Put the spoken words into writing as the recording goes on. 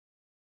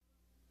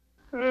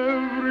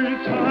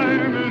Every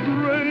time it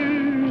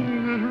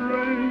rains,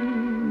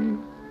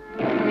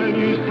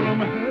 pennies from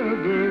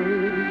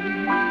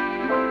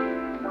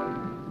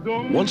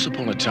heaven. Once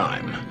upon a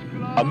time,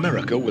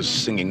 America was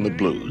singing the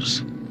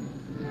blues.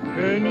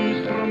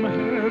 Pennies from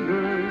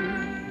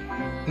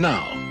heaven.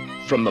 Now,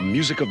 from the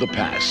music of the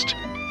past,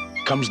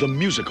 comes the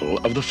musical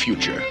of the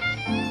future,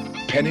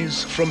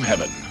 Pennies from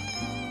Heaven.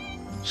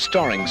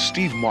 Starring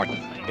Steve Martin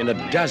in a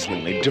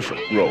dazzlingly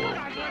different role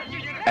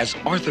as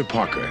Arthur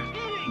Parker,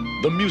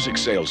 the music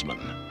salesman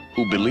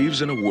who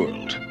believes in a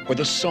world where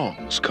the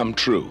songs come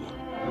true.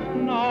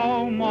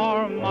 No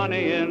more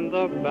money in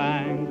the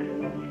bank,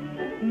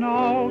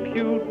 no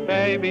cute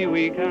baby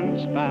we can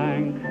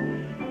spank.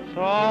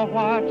 So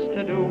what's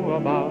to do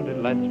about it?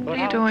 Let's put What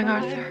are you doing,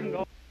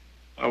 Arthur?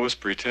 I was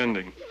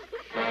pretending.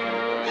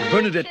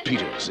 Bernadette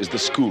Peters is the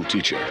school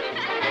teacher.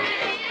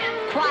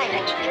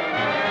 Quiet.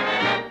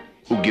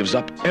 Who gives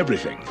up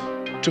everything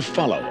to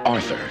follow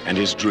Arthur and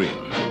his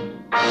dream.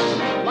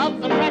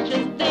 Love's a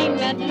precious thing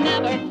that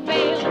never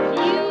fails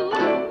you.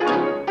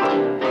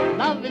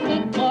 Love is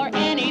good for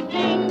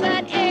anything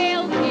that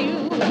ails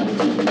you.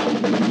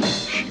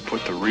 She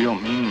put the real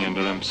meaning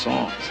into them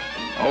songs.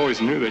 I always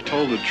knew they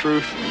told the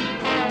truth.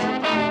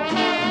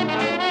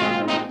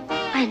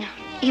 I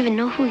don't even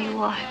know who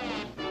you are.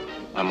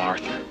 I'm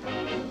Arthur.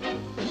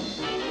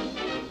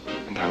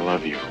 And I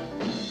love you.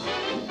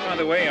 By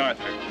the way,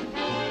 Arthur,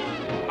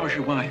 how's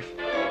your wife?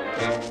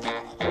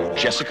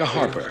 Jessica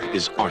Harper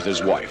is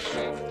Arthur's wife.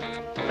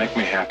 Make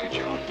me happy,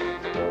 John.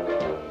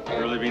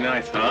 Really be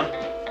nice, huh?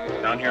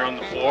 Down here on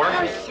the floor?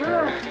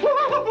 Arthur.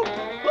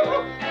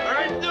 All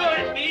right, do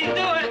it. Bees, do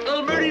it.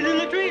 Little birdies in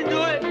the trees,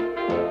 do it.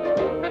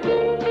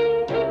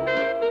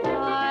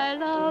 I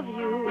love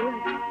you.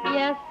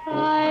 Yes,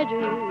 I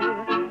do.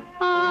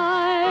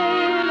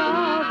 I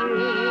love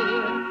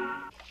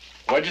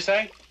you. What'd you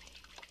say?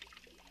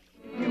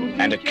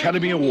 And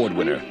Academy Award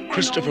winner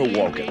Christopher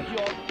Walken,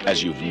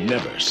 as you've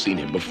never seen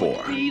him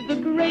before. Be the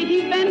great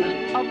event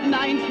of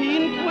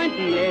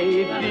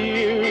 1928,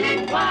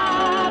 dear.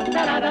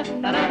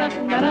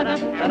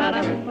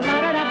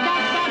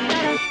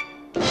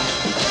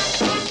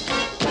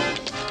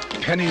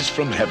 Pennies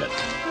from Heaven.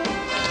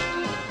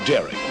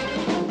 Daring,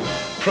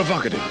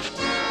 provocative,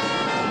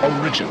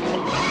 original,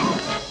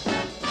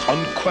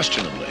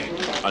 unquestionably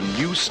a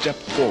new step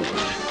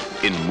forward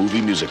in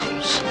movie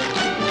musicals.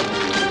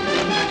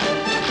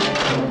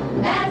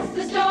 That's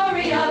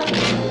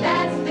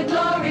the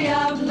glory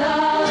of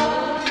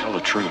love. Tell the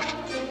truth.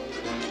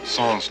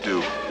 Songs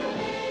do.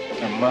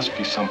 There must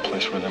be some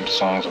place where them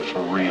songs are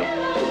for real.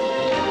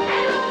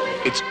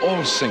 It's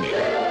all singing.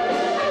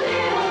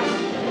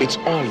 It's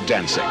all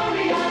dancing.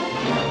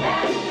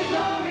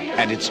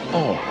 And it's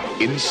all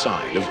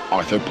inside of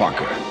Arthur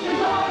Parker.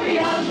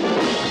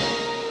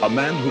 A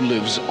man who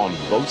lives on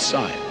both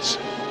sides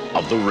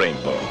of the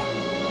rainbow.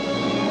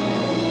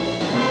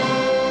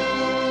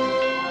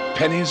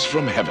 Pennies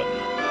from Heaven.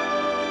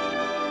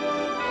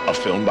 A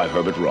film by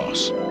Herbert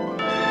Ross.